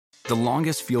The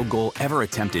longest field goal ever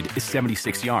attempted is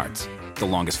 76 yards. The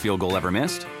longest field goal ever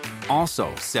missed?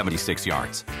 Also 76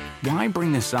 yards. Why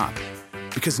bring this up?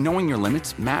 Because knowing your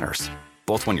limits matters,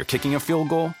 both when you're kicking a field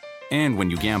goal and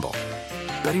when you gamble.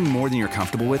 Betting more than you're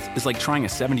comfortable with is like trying a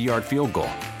 70-yard field goal.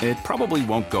 It probably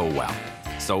won't go well.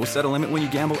 So set a limit when you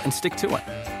gamble and stick to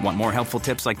it. Want more helpful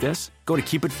tips like this? Go to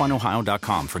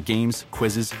keepitfunohio.com for games,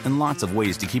 quizzes, and lots of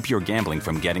ways to keep your gambling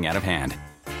from getting out of hand.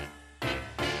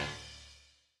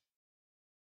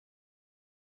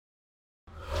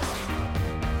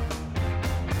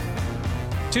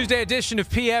 Tuesday edition of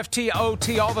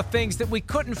PFTOT, all the things that we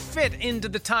couldn't fit into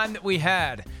the time that we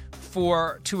had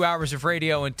for 2 hours of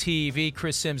radio and TV.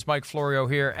 Chris Sims, Mike Florio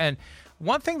here. And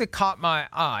one thing that caught my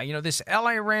eye, this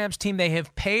LA Rams team, they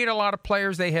have paid a lot of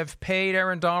players. They have paid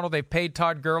Aaron Donald. They've paid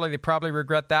Todd Gurley. They probably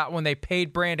regret that one. They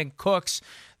paid Brandon Cooks.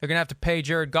 They're going to have to pay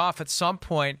Jared Goff at some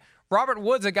point. Robert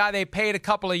Woods, a guy they paid a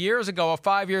couple of years ago, a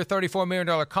 5-year, $34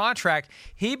 million contract,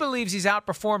 he believes he's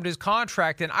outperformed his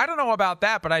contract. And I don't know about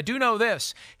that, but I do know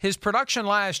this. His production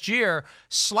last year,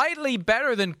 slightly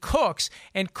better than Cook's,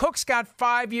 and Cook's got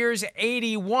 5 years,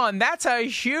 81. That's a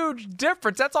huge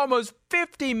difference. That's almost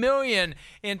 $50 million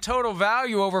in total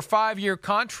value over 5-year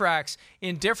contracts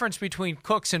in difference between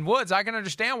Cooks and Woods. I can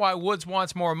understand why Woods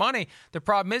wants more money. The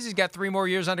problem is he's got 3 more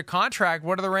years under contract.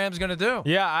 What are the Rams going to do?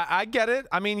 Yeah, I get it.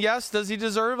 I mean, yes, does he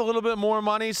deserve a little bit more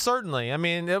money? Certainly. I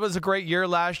mean, it was a great year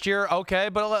last year. Okay,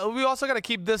 but we also got to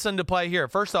keep this into play here.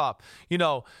 First off,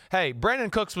 hey, Brandon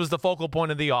Cooks was the focal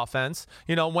point of the offense.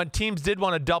 When teams did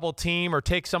want to double team or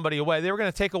take somebody away, they were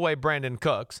going to take away Brandon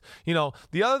Cooks.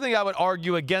 The other thing I would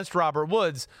argue against Robert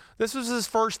Woods, this was his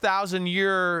first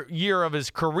 1,000-year of his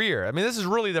career. I mean, this is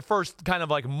really the first kind of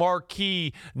like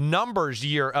marquee numbers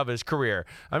year of his career.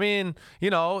 I mean,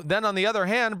 then on the other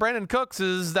hand, Brandon Cooks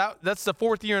that's the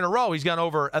 4th year in a row he's gone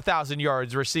over 1,000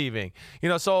 yards receiving.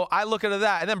 So I look at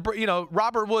that. And then,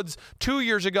 Robert Woods 2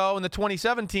 years ago in the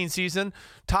 2017 season,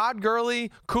 Todd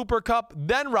Gurley, Cooper Kupp,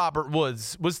 then Robert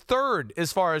Woods was 3rd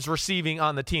as far as receiving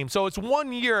on the team. So it's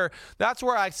 1 year. That's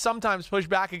where I sometimes push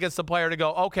back against the player to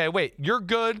go, okay, wait, you're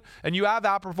good and you have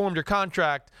outperformed your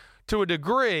contract to a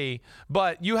degree,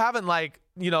 but you haven't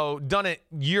done it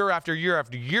year after year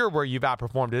after year where you've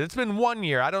outperformed it. It's been 1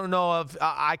 year. I don't know if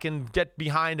I can get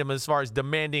behind him as far as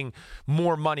demanding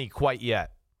more money quite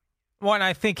yet. Well, and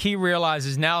I think he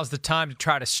realizes now is the time to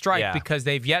try to strike because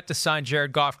they've yet to sign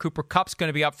Jared Goff. Cooper Kupp's going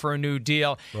to be up for a new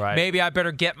deal. Right. Maybe I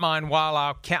better get mine while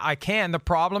I can. The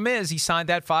problem is he signed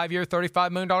that 5-year, $35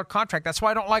 million contract. That's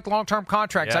why I don't like long-term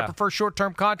contracts. I prefer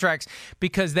short-term contracts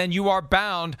because then you are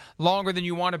bound longer than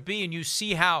you want to be, and you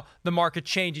see how the market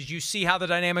changes. You see how the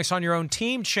dynamics on your own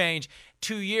team change.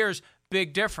 2 years,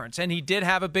 big difference. And he did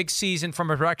have a big season from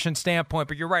a production standpoint,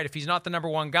 but you're right. If he's not the number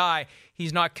one guy,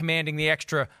 he's not commanding the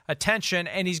extra attention,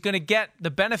 and he's going to get the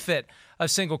benefit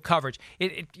of single coverage.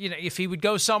 If he would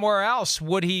go somewhere else,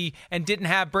 would he, and didn't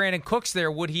have Brandon Cooks there,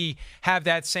 would he have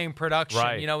that same production?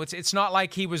 Right. It's not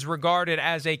like he was regarded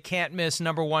as a can't-miss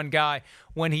number one guy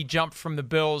when he jumped from the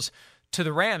Bills to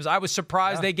the Rams. I was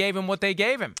surprised they gave him what they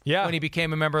gave him when he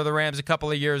became a member of the Rams a couple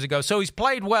of years ago. So he's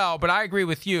played well, but I agree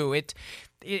with you.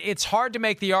 It's hard to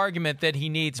make the argument that he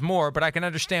needs more, but I can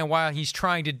understand why he's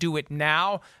trying to do it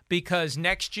now because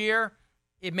next year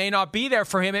it may not be there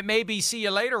for him. It may be, see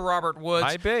you later, Robert Woods.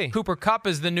 Might be. Cooper Kupp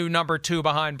is the new number 2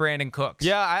 behind Brandon Cooks.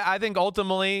 Yeah, I think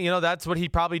ultimately, that's what he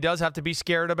probably does have to be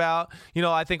scared about.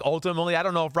 I think ultimately, I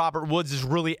don't know if Robert Woods is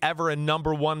really ever a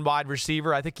number 1 wide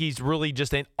receiver. I think he's really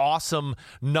just an awesome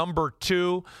number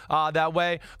 2 that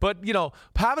way. But,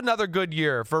 have another good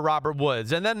year for Robert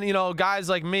Woods. And then, guys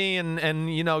like me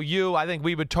and you, I think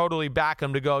we would totally back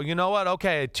him to go, you know what,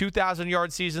 okay,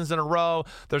 2,000-yard seasons in a row.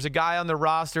 There's a guy on the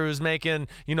roster who's making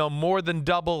more than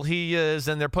double he is,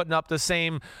 and they're putting up the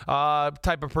same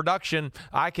type of production.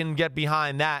 I can get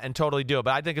behind that and totally do it.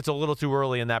 But I think it's a little too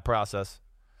early in that process.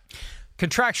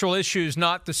 Contractual issues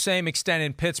not the same extent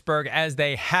in Pittsburgh as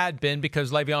they had been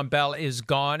because Le'Veon Bell is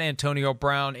gone, Antonio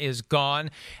Brown is gone,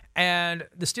 and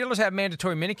the Steelers have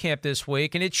mandatory minicamp this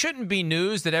week, and it shouldn't be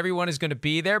news that everyone is going to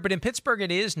be there, but in Pittsburgh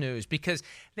it is news because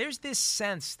there's this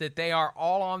sense that they are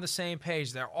all on the same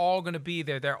page. They're all going to be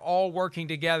there. They're all working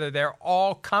together. They're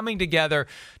all coming together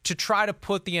to try to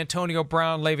put the Antonio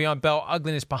Brown, Le'Veon Bell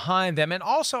ugliness behind them. And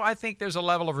also I think there's a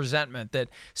level of resentment that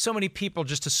so many people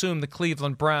just assume the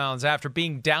Cleveland Browns, after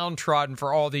being downtrodden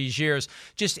for all these years,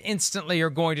 just instantly are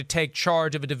going to take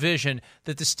charge of a division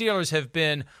that the Steelers have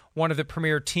been one of the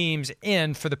premier teams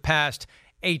in for the past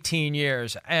 18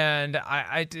 years. And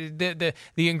the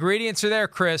ingredients are there,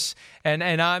 Chris, and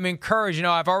I'm encouraged. You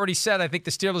know, I've already said I think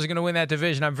the Steelers are going to win that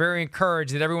division. I'm very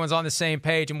encouraged that everyone's on the same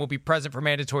page and will be present for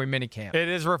mandatory minicamp. It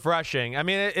is refreshing. I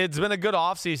mean, it's been a good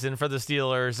offseason for the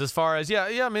Steelers as far as,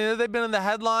 I mean, they've been in the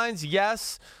headlines,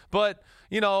 yes, but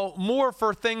more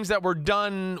for things that were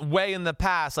done way in the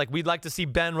past. Like, we'd like to see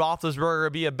Ben Roethlisberger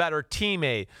be a better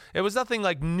teammate. It was nothing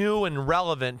like new and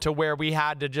relevant to where we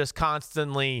had to just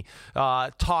constantly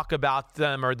talk about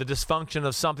them or the dysfunction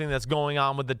of something that's going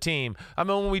on with the team. I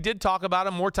mean, when we did talk about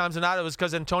him more times than not, it was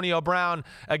because Antonio Brown,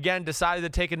 again, decided to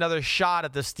take another shot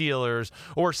at the Steelers,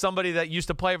 or somebody that used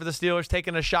to play for the Steelers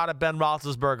taking a shot at Ben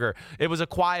Roethlisberger. It was a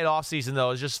quiet offseason,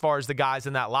 though, just as far as the guys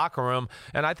in that locker room,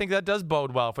 and I think that does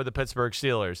bode well for the Pittsburgh Steelers.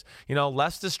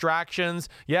 Less distractions.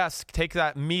 Yes, take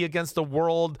that me against the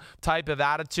world type of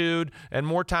attitude, and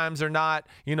more times than not,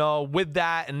 with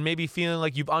that and maybe feeling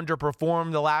like you've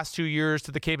underperformed the last 2 years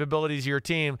to the capabilities of your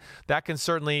team, that can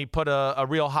certainly put a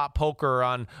real hot poker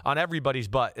on everybody's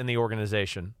butt in the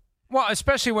organization. Well,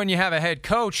 especially when you have a head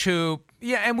coach who,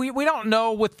 and we don't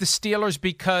know with the Steelers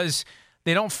because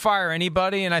they don't fire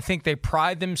anybody, and I think they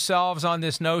pride themselves on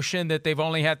this notion that they've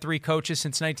only had 3 coaches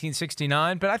since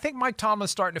 1969. But I think Mike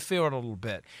Tomlin's starting to feel it a little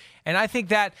bit. And I think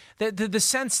that the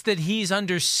sense that he's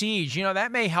under siege,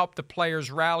 that may help the players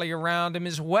rally around him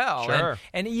as well. Sure.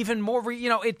 And even more,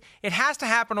 it has to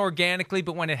happen organically,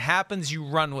 but when it happens, you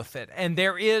run with it. And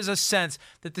there is a sense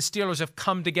that the Steelers have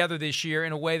come together this year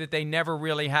in a way that they never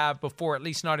really have before, at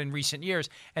least not in recent years.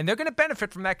 And they're going to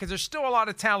benefit from that because there's still a lot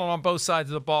of talent on both sides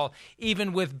of the ball,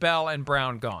 even with Bell and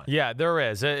Brown gone. Yeah, there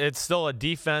is. It's still a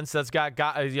defense that's got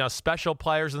special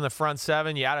players in the front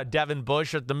seven. You added Devin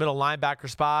Bush at the middle linebacker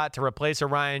spot to replace a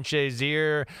Ryan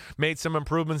Shazier, made some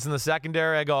improvements in the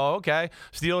secondary. I go, okay,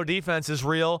 Steeler defense is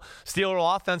real.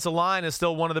 Steeler offensive line is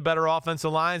still one of the better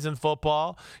offensive lines in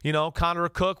football. Connor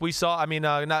Cook, we saw,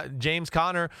 not James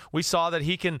Conner, we saw that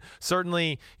he can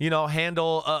certainly,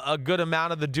 handle a good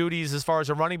amount of the duties as far as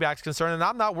a running back's concerned. And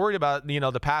I'm not worried about,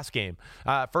 the pass game.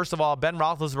 First of all, Ben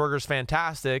Roethlisberger is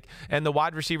fantastic, and the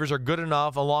wide receivers are good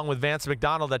enough, along with Vance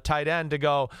McDonald at tight end, to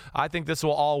go, I think this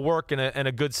will all work in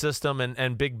a good system,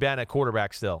 and Big Ben at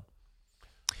quarterback still.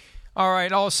 All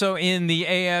right, also in the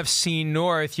AFC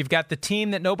North, you've got the team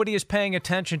that nobody is paying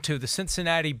attention to, the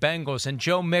Cincinnati Bengals, and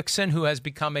Joe Mixon, who has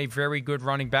become a very good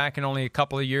running back in only a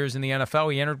couple of years in the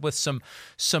NFL. He entered with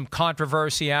some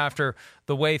controversy after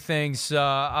the way things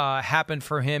happened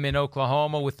for him in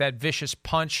Oklahoma with that vicious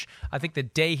punch. I think the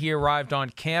day he arrived on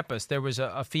campus, there was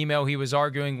a female he was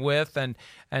arguing with, and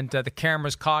the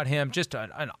cameras caught him just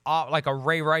like a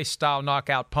Ray Rice-style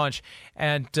knockout punch.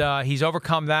 And he's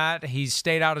overcome that. He's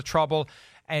stayed out of trouble,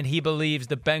 and he believes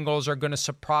the Bengals are going to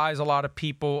surprise a lot of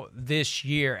people this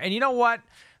year. And you know what?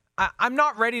 I'm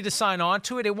not ready to sign on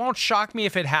to it. It won't shock me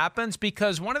if it happens,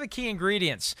 because one of the key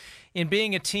ingredients in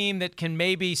being a team that can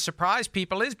maybe surprise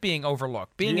people is being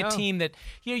overlooked, being a team that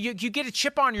you get a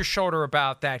chip on your shoulder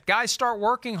about that. Guys start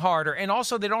working harder, and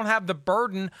also they don't have the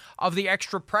burden of the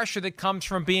extra pressure that comes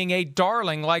from being a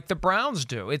darling like the Browns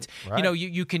do. It's right.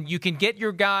 You can get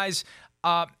your guys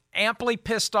amply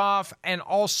pissed off, and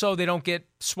also they don't get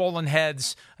swollen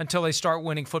heads until they start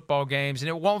winning football games. And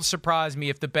it won't surprise me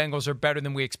if the Bengals are better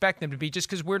than we expect them to be, just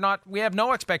because we have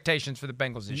no expectations for the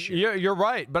Bengals this year. You're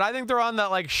right, but I think they're on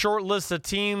that short list of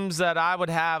teams that I would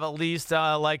have at least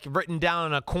written down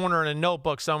in a corner in a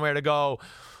notebook somewhere to go,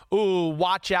 ooh,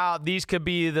 watch out, these could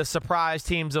be the surprise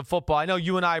teams of football. I know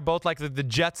you and I both like the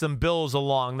Jets and Bills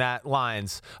along that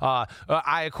lines. I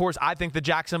think the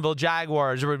Jacksonville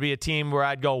Jaguars would be a team where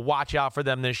I'd go watch out for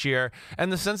them this year.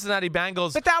 And the Cincinnati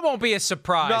Bengals. But that won't be a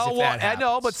surprise if that happens. I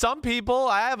know, but some people,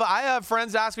 I have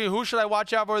friends ask me, who should I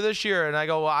watch out for this year? And I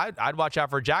go, well, I'd watch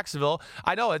out for Jacksonville.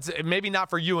 I know it's maybe not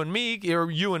for you and me,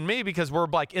 because we're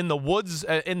in the woods,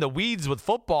 in the weeds with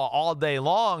football all day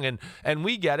long, and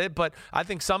we get it. But I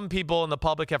think some people in the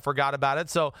public have forgot about it.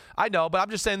 So I know, but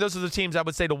I'm just saying those are the teams I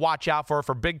would say to watch out for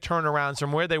big turnarounds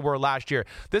from where they were last year.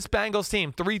 This Bengals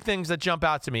team, 3 things that jump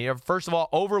out to me. First of all,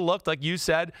 overlooked, like you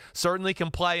said, certainly can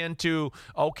play into,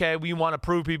 okay, we want to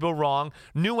prove people wrong.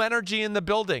 New energy in the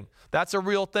building. That's a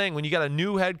real thing. When you got a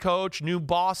new head coach, new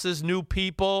bosses, new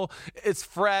people, it's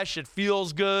fresh, it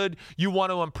feels good. You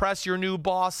want to impress your new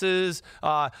bosses.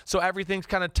 So everything's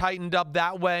kind of tightened up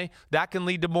that way. That can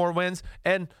lead to more wins.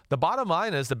 And the bottom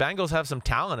line is the Bengals have some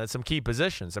talent at some key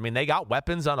positions. I mean, they got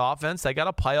weapons on offense. They got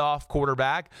a playoff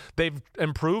quarterback. They've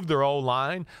improved their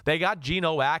O-line. They got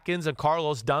Geno Atkins and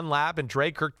Carlos Dunlap and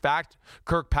Dre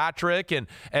Kirkpatrick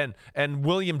and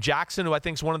William Jackson, who I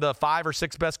think is one of the 5 or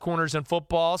 6 best corners in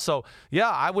football. So, yeah,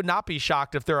 I would not be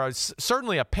shocked if they're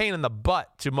certainly a pain in the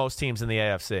butt to most teams in the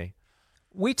AFC.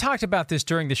 We talked about this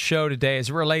during the show today as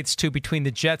it relates to between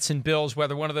the Jets and Bills,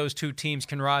 whether one of those two teams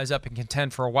can rise up and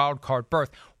contend for a wild card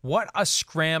berth. What a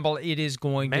scramble it is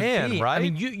going to be. Right? I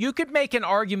mean, you could make an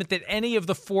argument that any of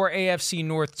the 4 AFC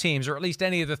North teams, or at least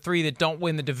any of the 3 that don't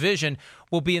win the division,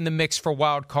 will be in the mix for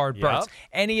wild card berths.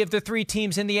 Any of the 3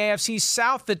 teams in the AFC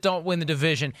South that don't win the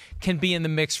division can be in the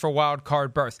mix for wild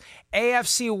card berths.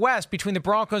 AFC West, between the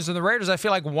Broncos and the Raiders, I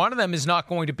feel like one of them is not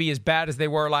going to be as bad as they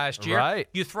were last year. Right.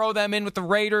 You throw them in with the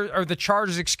Raiders, or the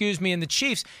Chargers, and the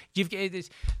Chiefs. It's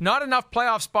not enough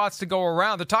playoff spots to go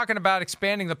around. They're talking about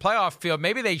expanding the playoff field.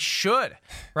 Maybe they should,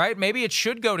 right? Maybe it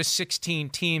should go to 16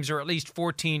 teams or at least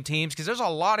 14 teams, because there's a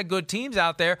lot of good teams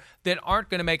out there that aren't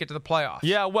going to make it to the playoffs.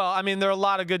 Yeah, well, I mean, there are a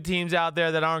lot of good teams out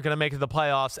there that aren't going to make it to the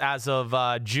playoffs as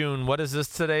of June. What is this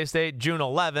today's date? June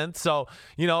 11th. So,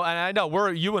 and I know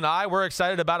we're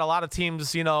excited about a lot of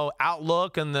teams,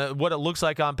 outlook and what it looks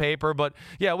like on paper. But,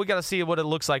 yeah, we got to see what it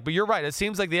looks like. But you're right. It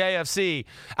seems like the AFC,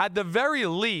 at the very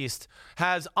least,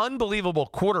 has unbelievable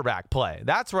quarterback play.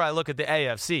 That's where I look at the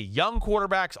AFC. Young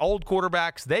quarterbacks, old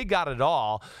quarterbacks, they got it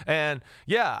all. And,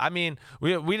 yeah, I mean,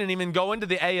 we didn't even go into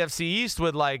the AFC East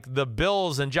with, like, the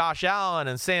Bills and Josh Allen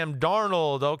and Sam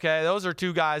Darnold. Okay, those are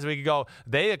 2 guys we could go.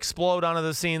 They explode onto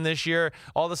the scene this year.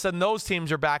 All of a sudden, those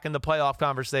teams are back in the playoff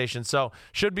conversation. So,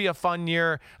 should be a fun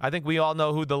year. I think we all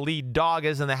know who the lead dog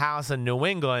is in the house in New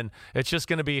England. It's just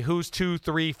going to be who's 2,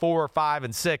 3, 4, 5,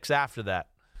 and 6 after that.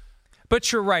 But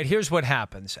you're right. Here's what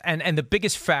happens. And the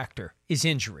biggest factor is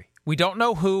injury. We don't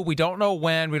know who. We don't know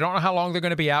when. We don't know how long they're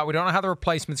going to be out. We don't know how the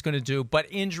replacement's going to do. But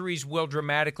injuries will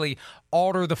dramatically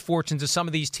alter the fortunes of some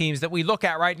of these teams that we look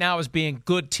at right now as being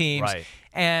good teams. Right.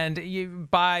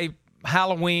 And by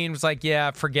Halloween was like, yeah,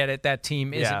 forget it. That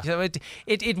team isn't. Yeah. So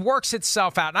it works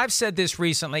itself out. And I've said this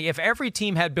recently. If every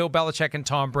team had Bill Belichick and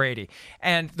Tom Brady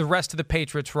and the rest of the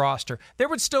Patriots roster, there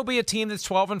would still be a team that's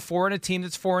 12-4 and a team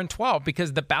that's 4-12,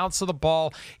 because the bounce of the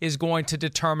ball is going to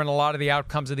determine a lot of the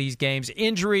outcomes of these games.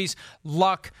 Injuries,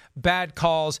 luck, bad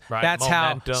calls. Right. That's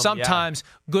Momentum, how sometimes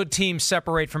good teams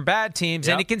separate from bad teams.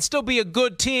 Yep. And it can still be a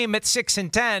good team at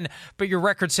 6-10, but your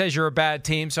record says you're a bad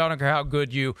team. So I don't care how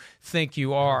good you think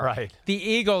you are. Right. The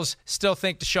Eagles still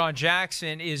think Deshaun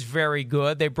Jackson is very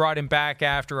good. They brought him back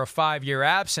after a 5-year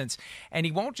absence, and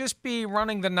he won't just be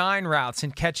running the 9 routes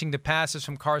and catching the passes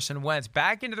from Carson Wentz.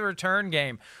 Back into the return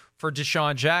game for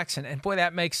Deshaun Jackson. And boy,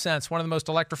 that makes sense. One of the most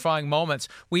electrifying moments.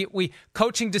 We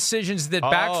coaching decisions that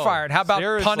backfired. How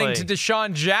about punting to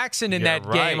Deshaun Jackson in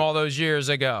that game all those years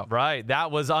ago? Right. That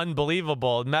was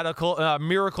unbelievable.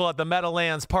 Miracle at the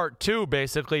Meadowlands Part 2,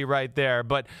 basically, right there.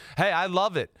 But, hey, I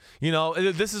love it.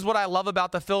 This is what I love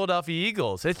about the Philadelphia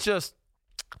Eagles. It's just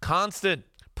constant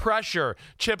pressure,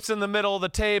 chips in the middle of the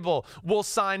table. We'll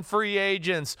sign free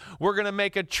agents. We're going to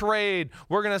make a trade.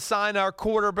 We're going to sign our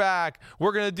quarterback.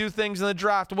 We're going to do things in the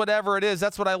draft, whatever it is.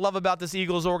 That's what I love about this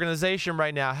Eagles organization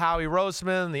right now. Howie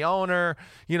Roseman, the owner,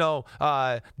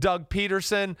 Doug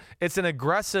Peterson. It's an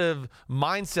aggressive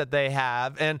mindset they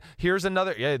have. And here's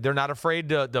another, they're not afraid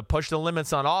to push the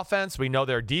limits on offense. We know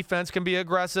their defense can be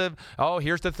aggressive. Oh,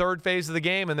 here's the third phase of the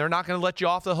game, and they're not going to let you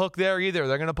off the hook there either.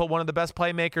 They're going to put one of the best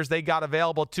playmakers they got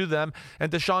available to them,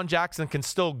 and Deshaun Jackson can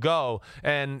still go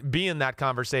and be in that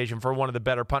conversation for one of the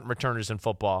better punt returners in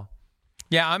football.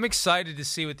 Yeah, I'm excited to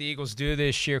see what the Eagles do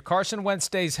this year. Carson Wentz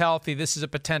stays healthy. This is a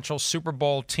potential Super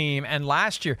Bowl team, and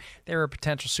last year they were a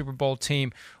potential Super Bowl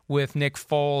team with Nick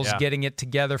Foles getting it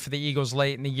together for the Eagles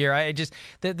late in the year.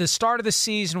 The start of the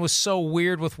season was so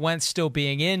weird with Wentz still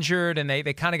being injured, and they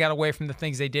kind of got away from the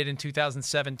things they did in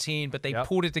 2017, but they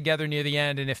pulled it together near the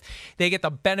end. And if they get the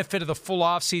benefit of the full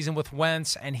offseason with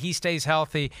Wentz and he stays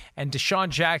healthy and Deshaun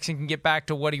Jackson can get back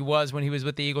to what he was when he was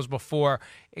with the Eagles before,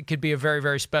 it could be a very,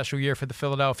 very special year for the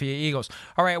Philadelphia Eagles.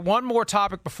 All right, one more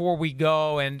topic before we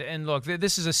go, and look,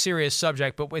 this is a serious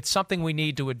subject, but it's something we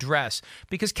need to address,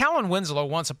 because Kellen Winslow,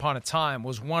 once upon a time,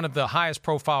 was one of the highest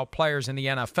profile players in the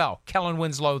NFL. Kellen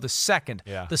Winslow II,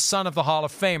 the son of the Hall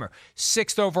of Famer,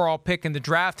 6th overall pick in the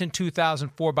draft in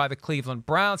 2004 by the Cleveland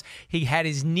Browns. He had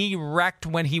his knee wrecked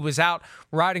when he was out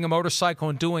riding a motorcycle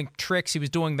and doing tricks. He was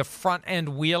doing the front end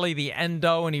wheelie, the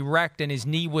endo, and he wrecked, and his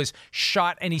knee was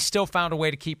shot, and he still found a way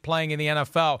to keep playing in the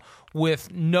NFL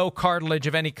with no cartilage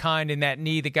of any kind in that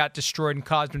knee that got destroyed and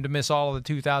caused him to miss all of the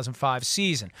 2005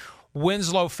 season.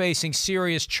 Winslow facing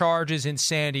serious charges in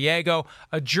San Diego.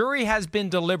 A jury has been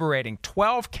deliberating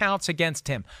 12 counts against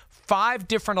him, 5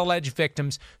 different alleged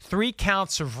victims, 3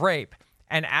 counts of rape.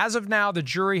 And as of now, the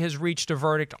jury has reached a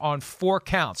verdict on 4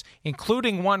 counts,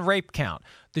 including 1 rape count.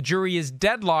 The jury is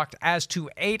deadlocked as to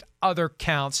 8 other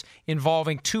counts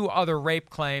involving 2 other rape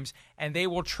claims, and they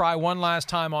will try one last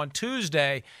time on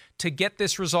Tuesday to get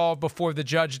this resolved before the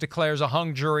judge declares a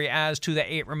hung jury as to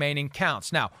the 8 remaining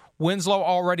counts. Now, Winslow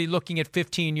already looking at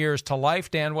 15 years to life.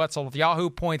 Dan Wetzel of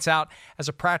Yahoo points out, as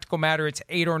a practical matter, it's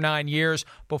 8 or 9 years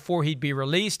before he'd be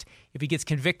released. If he gets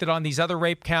convicted on these other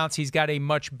rape counts, he's got a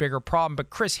much bigger problem.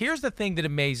 But, Chris, here's the thing that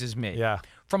amazes me. Yeah.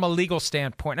 From a legal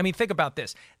standpoint. I mean, think about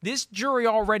this. This jury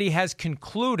already has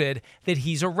concluded that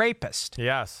he's a rapist.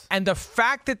 Yes. And the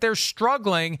fact that they're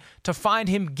struggling to find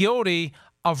him guilty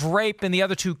of rape in the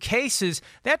other 2 cases,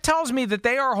 that tells me that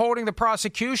they are holding the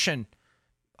prosecution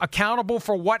accountable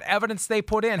for what evidence they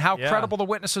put in, how credible the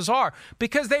witnesses are,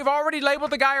 because they've already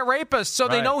labeled the guy a rapist, so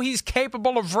they know he's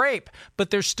capable of rape, but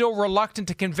they're still reluctant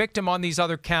to convict him on these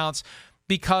other counts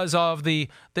because of the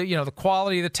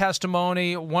quality of the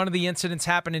testimony. One of the incidents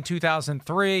happened in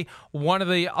 2003. One of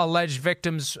the alleged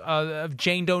victims of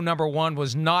Jane Doe number 1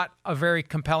 was not a very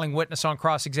compelling witness on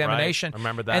cross-examination. Right. I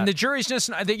remember that. And the jury's just,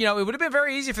 it would have been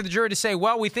very easy for the jury to say,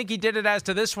 well, we think he did it as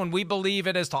to this one. We believe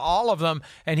it as to all of them,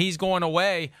 and he's going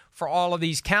away for all of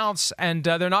these counts, and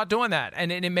they're not doing that.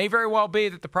 And it may very well be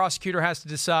that the prosecutor has to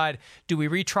decide, do we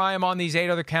retry him on these 8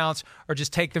 other counts or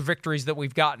just take the victories that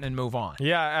we've gotten and move on?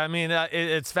 Yeah, I mean,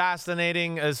 it's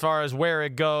fascinating as far as where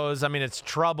it goes. I mean, it's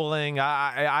troubling.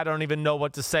 I don't even know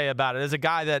what to say about it. As a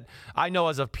guy that I know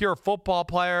as a pure football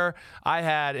player, I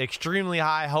had extremely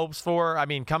high hopes for. I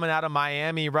mean, coming out of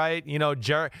Miami, right?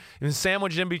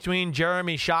 Sandwiched in between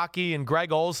Jeremy Shockey and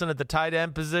Greg Olsen at the tight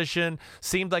end position.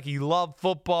 Seemed like he loved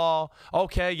football.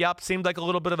 Okay, yep, seemed like a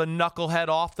little bit of a knucklehead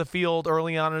off the field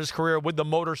early on in his career with the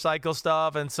motorcycle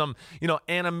stuff and some,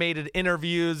 animated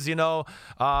interviews,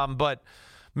 but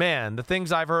man, the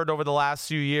things I've heard over the last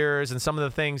few years and some of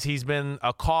the things he's been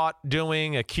caught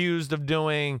doing, accused of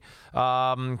doing,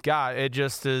 God,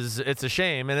 it's a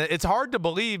shame. And it's hard to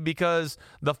believe because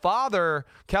the father,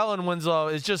 Kellen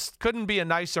Winslow, couldn't be a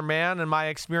nicer man in my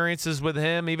experiences with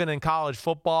him. Even in college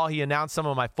football, he announced some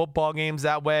of my football games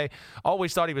that way.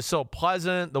 Always thought he was so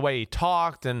pleasant, the way he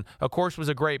talked, and of course was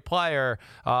a great player.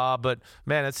 But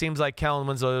man, it seems like Kellen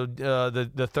Winslow,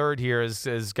 the third here,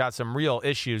 has got some real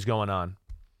issues going on.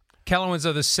 Kellen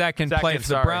Winslow the second played for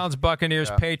the Browns, Buccaneers,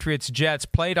 Patriots, Jets,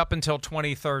 played up until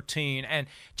 2013. And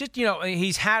just,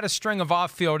 he's had a string of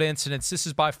off-field incidents. This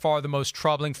is by far the most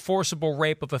troubling. Forcible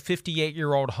rape of a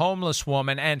 58-year-old homeless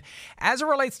woman. And as it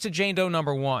relates to Jane Doe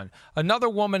number 1, another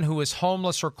woman who was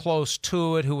homeless or close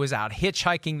to it, who was out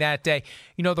hitchhiking that day.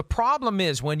 The problem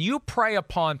is when you prey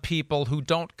upon people who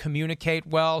don't communicate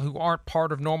well, who aren't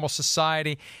part of normal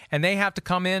society, and they have to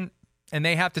come in and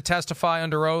they have to testify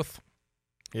under oath,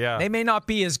 they may not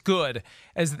be as good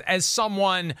as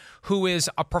someone who is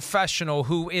a professional,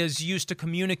 who is used to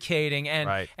communicating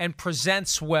and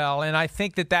presents well. And I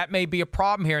think that may be a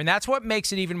problem here. And that's what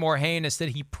makes it even more heinous,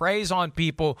 that he preys on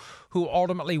people who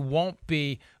ultimately won't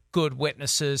be good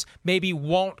witnesses, maybe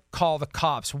won't call the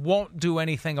cops, won't do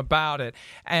anything about it.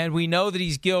 And we know that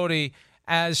he's guilty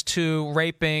as to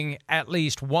raping at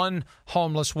least one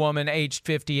homeless woman aged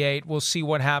 58. We'll see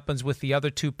what happens with the other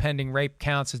 2 pending rape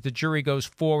counts as the jury goes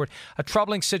forward. A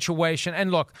troubling situation.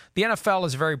 And look, the NFL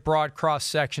is a very broad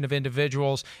cross-section of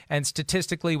individuals, and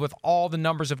statistically, with all the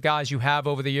numbers of guys you have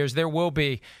over the years, there will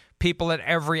be people at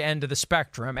every end of the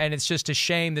spectrum, and it's just a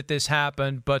shame that this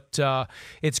happened, but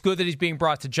it's good that he's being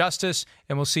brought to justice,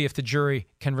 and we'll see if the jury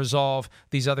can resolve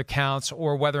these other counts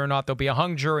or whether or not there'll be a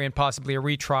hung jury and possibly a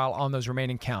retrial on those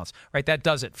remaining counts. Right, that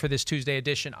does it for this Tuesday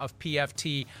edition of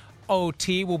PFT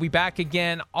OT. We'll be back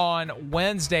again on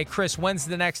Wednesday. Chris, when's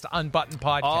the next Unbuttoned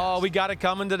podcast? Oh, we got it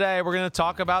coming today. We're going to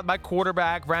talk about my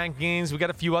quarterback rankings. We got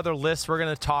a few other lists we're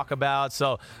going to talk about,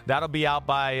 so that'll be out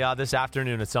by this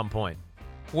afternoon at some point.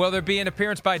 Will there be an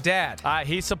appearance by Dad?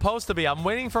 He's supposed to be. I'm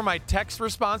waiting for my text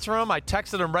response from him. I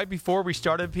texted him right before we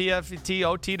started PFT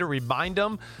OT to remind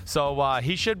him. So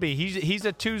he should be. He's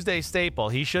a Tuesday staple.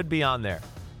 He should be on there.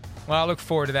 Well, I look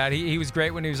forward to that. He was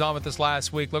great when he was on with us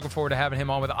last week. Looking forward to having him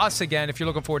on with us again. If you're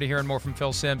looking forward to hearing more from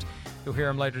Phil Simms, you'll hear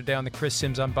him later today on the Chris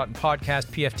Simms Unbuttoned podcast.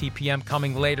 PFT PM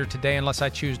coming later today unless I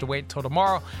choose to wait until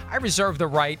tomorrow. I reserve the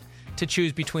right to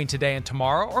choose between today and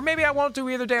tomorrow. Or maybe I won't do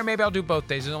either day, or maybe I'll do both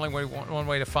days. There's only one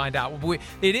way to find out.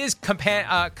 It is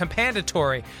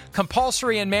compensatory,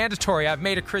 compulsory, and mandatory. I've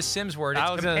made a Chris Sims word. It's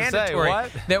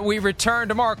compensatory that we return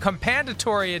tomorrow.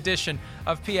 Compensatory edition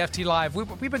of PFT Live.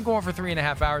 We've been going for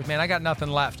 3.5 hours, man. I got nothing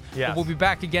left. Yes. But we'll be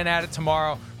back again at it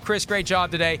tomorrow. Chris, great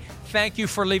job today. Thank you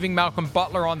for leaving Malcolm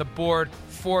Butler on the board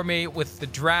for me with the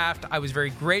draft. I was very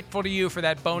grateful to you for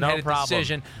that boneheaded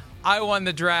decision. I won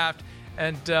the draft,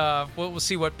 and we'll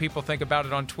see what people think about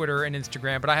it on Twitter and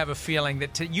Instagram. But I have a feeling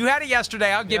that you had it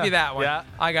yesterday. I'll give you that one. Yeah.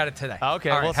 I got it today. Okay,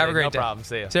 all right, have a great day. No problem.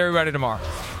 See you. See everybody tomorrow.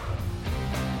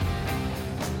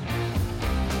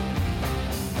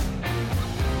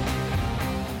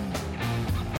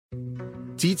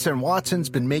 Dietz & Watson's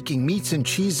been making meats and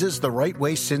cheeses the right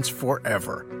way since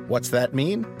forever. What's that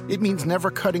mean? It means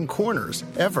never cutting corners,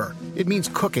 ever. It means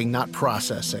cooking, not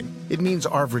processing. It means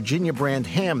our Virginia brand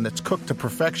ham that's cooked to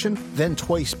perfection, then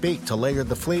twice baked to layer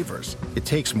the flavors. It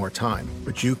takes more time,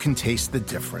 but you can taste the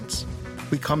difference.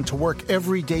 We come to work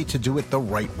every day to do it the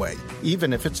right way,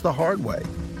 even if it's the hard way.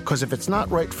 Because if it's not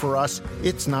right for us,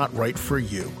 it's not right for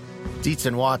you. Dietz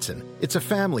 & Watson, it's a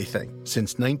family thing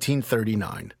since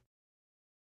 1939.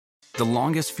 The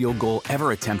longest field goal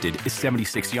ever attempted is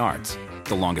 76 yards.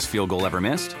 The longest field goal ever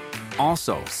missed?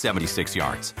 Also 76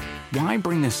 yards. Why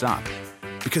bring this up?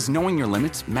 Because knowing your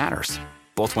limits matters,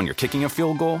 both when you're kicking a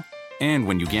field goal and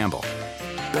when you gamble.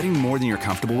 Betting more than you're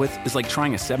comfortable with is like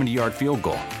trying a 70-yard field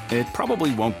goal. It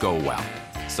probably won't go well.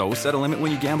 So set a limit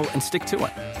when you gamble and stick to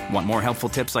it. Want more helpful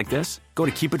tips like this? Go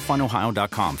to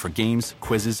keepitfunohio.com for games,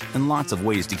 quizzes, and lots of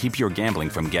ways to keep your gambling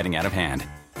from getting out of hand.